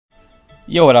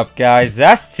Yo, what up guys,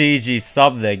 that's TG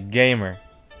Sub the Gamer.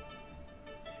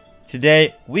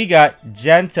 Today we got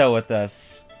Gento with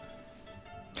us.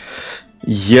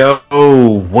 Yo,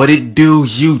 what it do,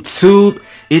 YouTube?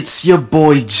 It's your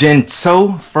boy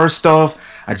Gento. First off,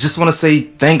 I just want to say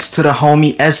thanks to the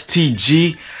homie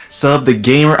STG Sub the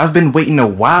Gamer. I've been waiting a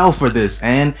while for this,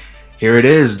 and here it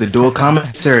is, the dual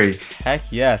commentary. Heck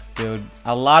yes, dude.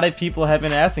 A lot of people have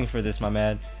been asking for this, my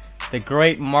man. The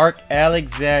great Mark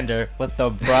Alexender with the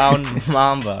brown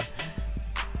Mamba.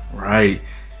 Right.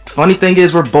 Funny thing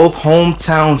is, we're both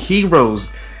hometown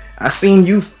heroes. I seen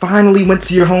you finally went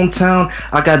to your hometown.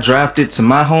 I got drafted to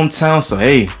my hometown, so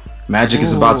hey, magic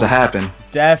is about to happen.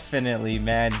 Definitely,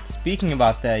 man. Speaking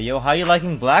about that, yo, how you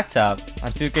liking Blacktop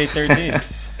on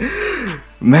 2K13?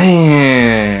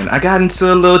 Man, I got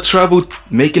into a little trouble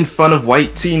making fun of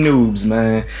white tea noobs,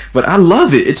 man. But I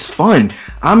love it. It's fun.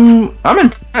 I'm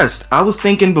impressed. I was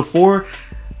thinking before,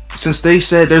 since they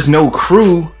said there's no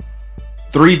crew,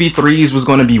 3v3s was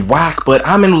gonna be whack, but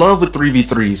I'm in love with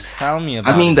 3v3s. Tell me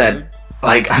about I mean it, that, dude.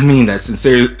 I mean that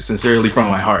sincerely from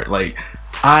my heart. Like,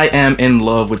 I am in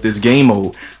love with this game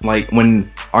mode. Like,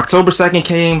 when October 2nd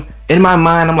came, in my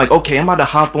mind, I'm like, okay, I'm about to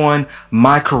hop on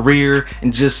my career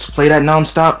and just play that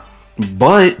nonstop.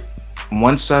 But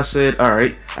once I said, all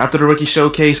right, after the rookie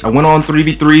showcase, I went on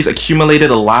 3v3s, accumulated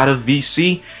a lot of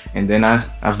VC, and then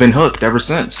I've been hooked ever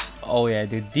since. Oh yeah,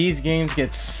 dude, these games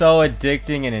get so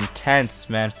addicting and intense,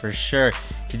 man, for sure.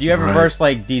 Did you ever verse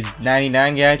like these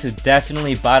 99 guys who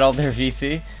definitely bought all their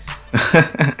VC?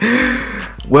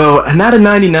 Well, not a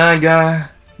 99 guy.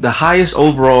 The highest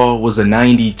overall was a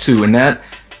 92, and that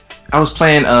I was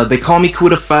playing. They call me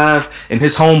Kuda 5 and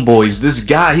his homeboys. This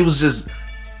guy, he was just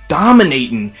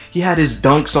dominating. He had his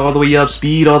dunks all the way up,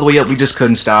 speed all the way up. We just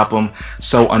couldn't stop him.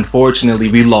 So unfortunately,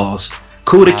 we lost.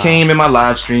 Kuda came in my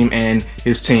live stream and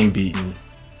his team beat me.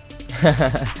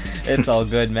 It's all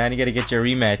good, man. You gotta get your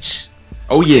rematch.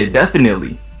 Oh yeah,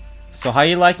 definitely. So how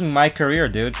you liking my career,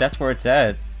 dude? That's where it's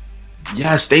at.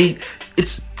 Yes,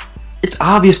 it's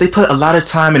obvious they put a lot of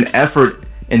time and effort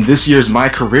in this year's My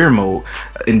Career mode.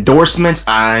 Endorsements,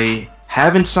 I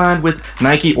haven't signed with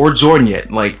Nike or Jordan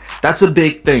yet. Like, that's a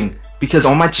big thing, because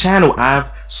on my channel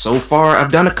I've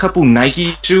done a couple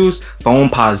Nike shoes, foam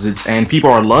posits, and people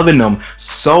are loving them.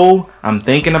 So I'm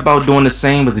thinking about doing the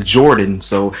same with Jordan.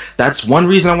 So that's one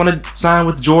reason I want to sign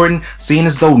with Jordan, seeing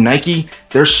as though Nike,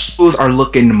 their shoes are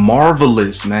looking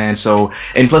marvelous, man. So,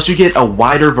 and plus you get a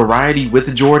wider variety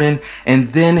with Jordan, and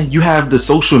then you have the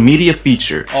social media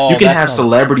feature. You can have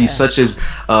celebrities such as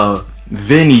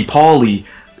Vinny, Pauly,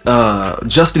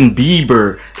 Justin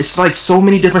Bieber. It's like so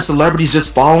many different celebrities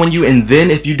just following you, and then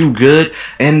if you do good,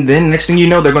 and then next thing you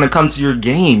know, they're gonna come to your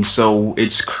game. So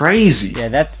it's crazy. Yeah,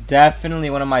 that's definitely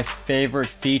one of my favorite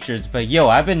features. But yo,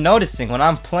 I've been noticing when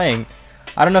I'm playing,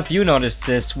 I don't know if you noticed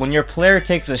this, when your player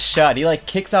takes a shot, he like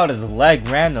kicks out his leg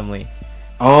randomly.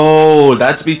 Oh,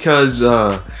 that's because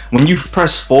when you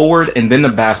press forward and then the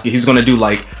basket, he's gonna do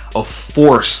like a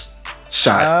force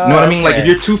shot. You know what I mean? Like, if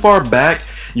you're too far back,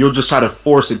 you'll just try to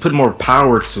force it, put more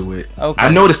power to it. Okay. I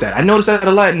noticed that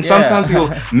a lot, and sometimes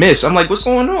he'll miss. I'm like, what's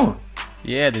going on?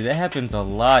 Yeah, dude, that happens a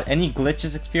lot. Any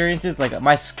glitches experiences? Like,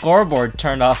 my scoreboard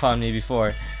turned off on me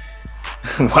before.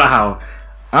 Wow.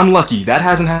 I'm lucky. That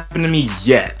hasn't happened to me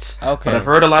yet. Okay. But I've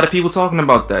heard a lot of people talking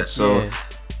about that, so...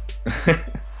 Yeah.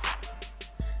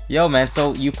 Yo, man,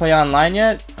 so you play online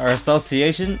yet? Or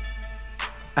Association?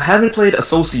 I haven't played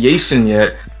Association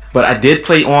yet, but I did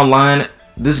play online.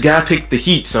 This guy picked the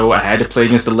Heat, so I had to play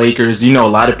against the Lakers. You know, a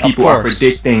lot of people are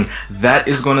predicting that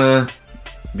is gonna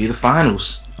be the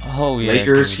finals. Oh yeah,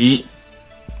 Lakers, dude. Heat.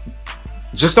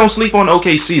 Just don't sleep on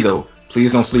OKC though.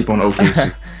 Please don't sleep on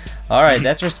OKC. Alright,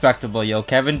 that's respectable, yo.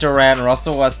 Kevin Durant,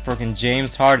 Russell Westbrook, and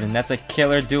James Harden. That's a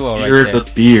killer duo right there. The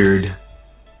beard.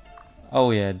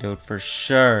 Oh yeah, dude, for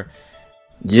sure.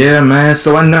 Yeah, man,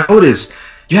 so I noticed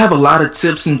you have a lot of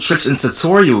tips and tricks and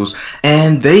tutorials,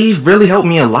 and they've really helped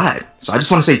me a lot. So I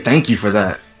just want to say thank you for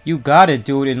that. You got it,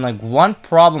 dude. And like, one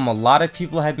problem a lot of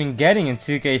people have been getting in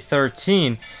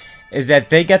 2K13 is that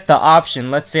they get the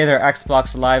option, let's say their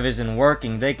Xbox Live isn't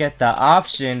working, they get the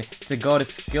option to go to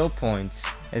skill points.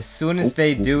 As soon as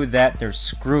they do that, they're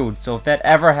screwed. So if that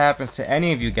ever happens to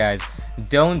any of you guys,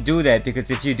 don't do that, because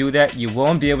if you do that, you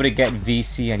won't be able to get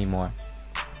VC anymore.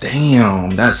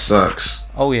 Damn, that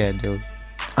sucks. Oh yeah, dude.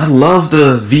 I love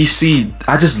the VC.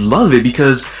 I just love it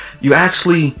because you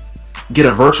actually get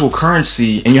a virtual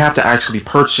currency and you have to actually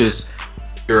purchase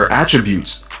your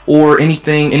attributes or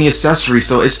anything, any accessory.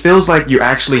 So it feels like you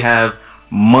actually have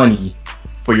money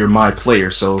for your My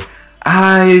Player. So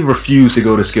I refuse to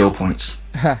go to skill points.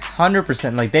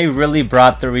 100%. Like, they really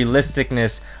brought the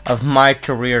realisticness of my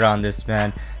career on this,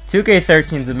 man.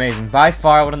 2K13 is amazing. By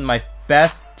far, one of my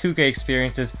best 2K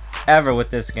experiences ever with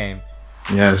this game.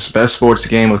 Yes, best sports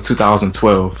game of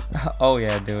 2012. Oh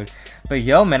yeah, dude. But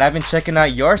yo, man, I've been checking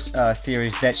out your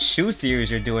series, that shoe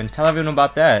series you're doing. Tell everyone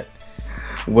about that.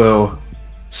 Well,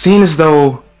 seeing as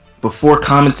though before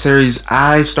commentaries,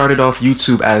 I started off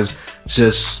YouTube as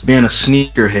just being a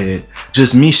sneakerhead,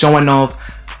 just me showing off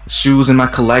shoes in my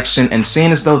collection, and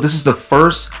seeing as though this is the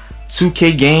first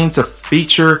 2K game to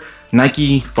feature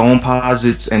Nike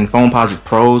Foamposites and Foamposite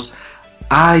Pros,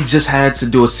 I just had to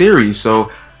do a series.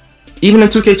 So even in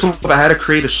 2K12, I had to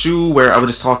create a shoe where I would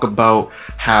just talk about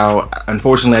how,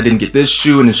 unfortunately, I didn't get this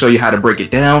shoe and then show you how to break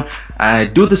it down. I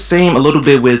do the same a little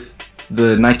bit with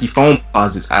the Nike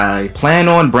Foamposites. I plan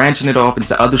on branching it off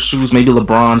into other shoes, maybe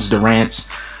LeBron's, Durant's,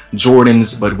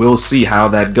 Jordan's, but we'll see how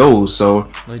that goes. So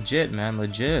legit, man,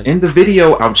 legit. In the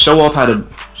video, I would show off how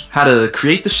to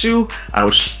create the shoe. I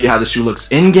would show you how the shoe looks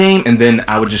in game, and then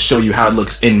I would just show you how it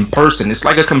looks in person. It's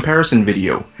like a comparison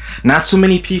video. Not too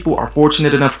many people are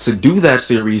fortunate enough to do that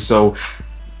series, so,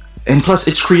 and plus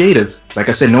it's creative. Like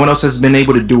I said, no one else has been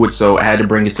able to do it, so I had to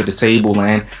bring it to the table,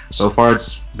 and so far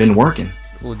it's been working.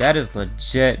 Ooh, that is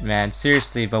legit, man.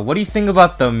 Seriously, but what do you think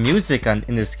about the music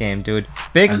in this game, dude?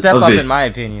 Big step up in my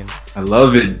opinion. I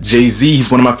love it. Jay-Z,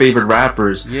 he's one of my favorite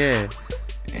rappers. Yeah.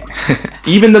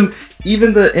 Even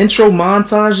the intro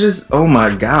montages, oh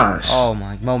my gosh. Oh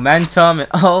my, momentum and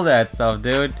all that stuff,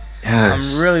 dude.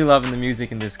 Yes. I'm really loving the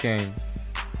music in this game.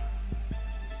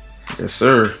 Yes,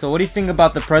 sir. So what do you think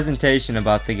about the presentation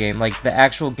about the game, like the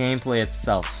actual gameplay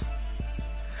itself?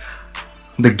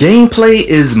 The gameplay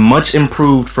is much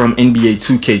improved from NBA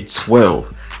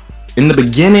 2K12. In the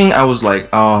beginning, I was like,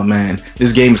 oh man,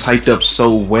 this game is hyped up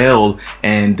so well,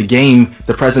 and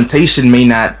the presentation may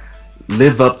not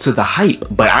live up to the hype,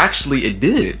 but actually it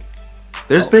did.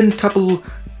 There's been a couple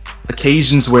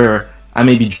occasions where I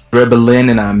may be dribbling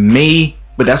and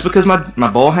but that's because my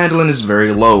ball handling is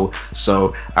very low,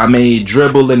 so I may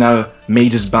dribble and I may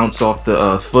just bounce off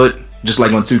the foot, just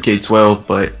like on 2K12,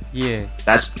 but yeah,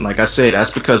 that's, like I said,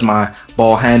 that's because my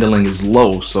ball handling is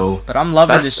low. So but I'm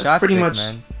loving the shot pretty stick, much,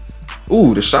 man.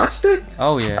 Ooh, the shot stick?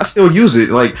 Oh yeah, I still use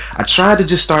it. Like, I tried to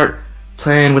just start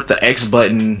playing with the X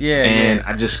button, and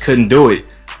I just couldn't do it.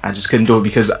 I just couldn't do it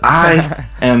because I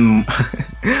am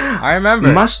I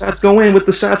remember my shots go in with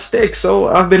the shot stick, so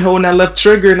I've been holding that left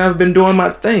trigger and I've been doing my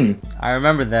thing. I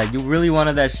remember that. You really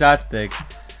wanted that shot stick.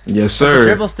 Yes, sir. The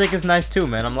dribble stick is nice too,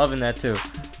 man. I'm loving that too.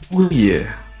 Oh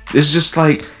yeah. It's just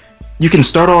like, you can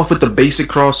start off with the basic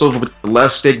crossover with the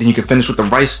left stick, then you can finish with the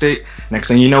right stick. Next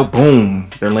thing you know, boom,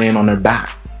 they're laying on their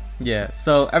back. Yeah,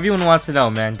 so everyone wants to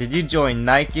know, man, did you join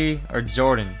Nike or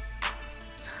Jordan?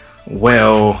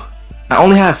 Well, I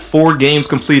only have 4 games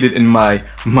completed in my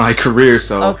career,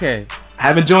 so okay. I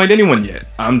haven't joined anyone yet.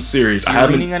 I'm serious. I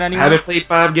haven't played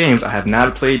 5 games. I have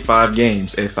not played 5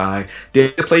 games. If I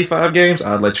did play 5 games,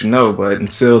 I'd let you know, but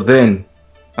until then,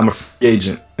 I'm a free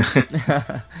agent.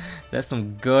 That's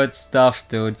some good stuff,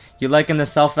 dude. You liking the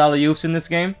self alley-oops in this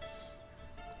game?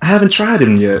 I haven't tried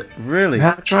them yet. Really? I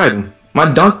haven't tried them. My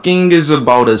dunking is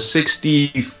about a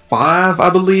 65, I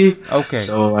believe. Okay.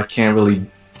 So I can't really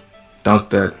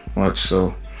dunk that much,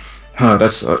 so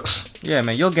that sucks. Yeah,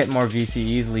 man, you'll get more VC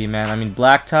easily, man. I mean,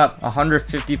 blacktop,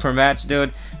 150 per match,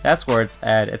 dude. That's where it's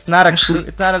at. It's not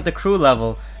it's not at the crew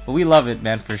level, but we love it,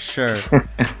 man, for sure.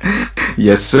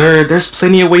 Yes, sir. There's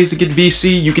plenty of ways to get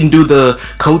VC. You can do the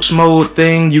coach mode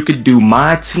thing. You could do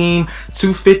MyTEAM,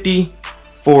 250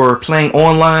 for playing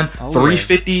online,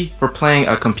 350 for playing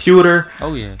a computer.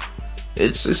 Oh yeah.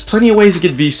 It's plenty of ways to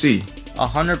get VC.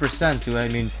 100%, dude. I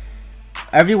mean,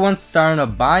 everyone's starting to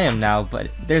buy them now, but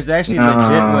there's actually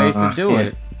legit ways to do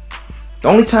it. The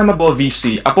only time I bought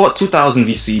VC, I bought 2000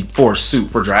 VC for a suit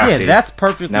for draft day. Yeah, that's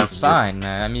perfectly fine,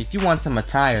 man. I mean, if you want some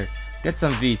attire, get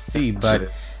some VC,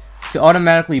 but to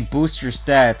automatically boost your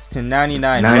stats to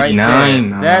 99 right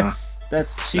there,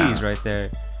 that's cheese right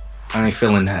there. I ain't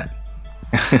feeling that.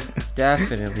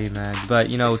 Definitely, man. But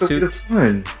you know, it's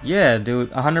fun. Yeah, dude,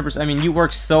 100%. I mean, you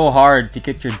worked so hard to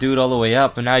get your dude all the way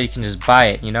up, and now you can just buy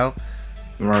it, you know?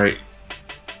 Right.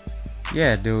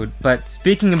 Yeah, dude. But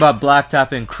speaking about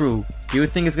blacktop and crew, do you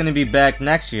think it's gonna be back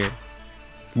next year?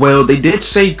 Well, they did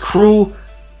say crew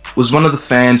was one of the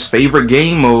fans' favorite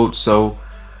game modes, so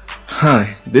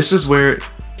this is where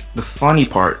the funny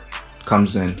part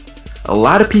comes in. A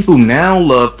lot of people now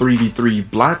love 3v3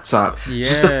 blacktop. Yeah.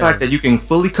 Just the fact that you can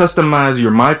fully customize your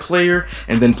My Player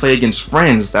and then play against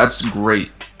friends, that's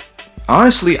great.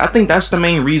 Honestly, I think that's the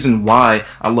main reason why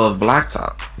I love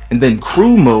blacktop. And then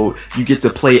crew mode, you get to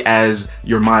play as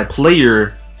your My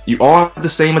Player. You all have the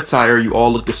same attire, you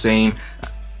all look the same.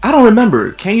 I don't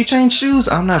remember. Can you change shoes?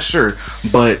 I'm not sure.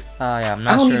 But yeah, I'm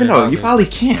not I don't sure even know. You probably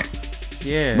can't.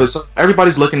 Yeah. But so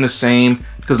everybody's looking the same.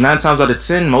 Because 9 times out of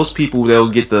 10, most people, they'll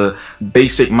get the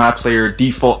basic My Player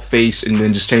default face and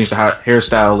then just change the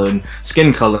hairstyle and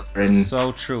skin color. And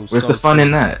so true. where's the fun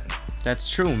in that? That's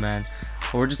true, man.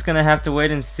 We're just gonna have to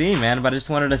wait and see, man. But I just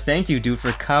wanted to thank you, dude,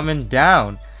 for coming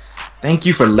down. Thank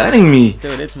you for letting me.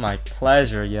 Dude, it's my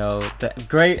pleasure, yo. The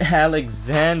great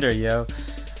Alexender, yo.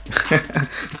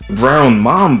 Brown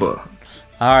Mamba.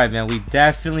 Alright, man, we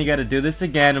definitely gotta do this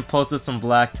again and post us some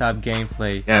Blacktop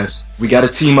gameplay. Yes, we gotta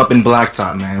team up in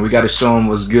Blacktop, man. We gotta show them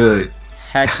what's good.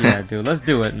 Heck yeah, dude. Let's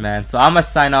do it, man. So I'm gonna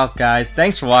sign off, guys.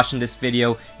 Thanks for watching this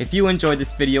video. If you enjoyed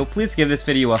this video, please give this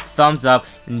video a thumbs up.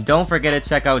 And don't forget to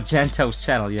check out Gento's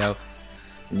channel, yo.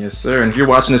 Yes, sir. And if you're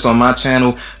watching this on my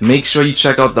channel, make sure you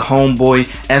check out the homeboy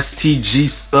STG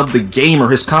Sub the Gamer.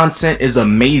 His content is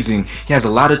amazing. He has a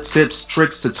lot of tips,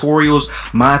 tricks, tutorials.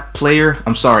 My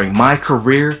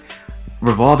career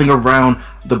revolving around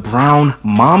the brown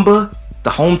Mamba,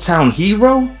 the hometown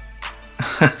hero.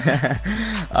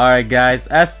 Alright, guys.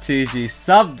 STG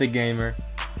Sub the Gamer.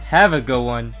 Have a good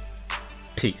one.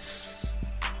 Peace.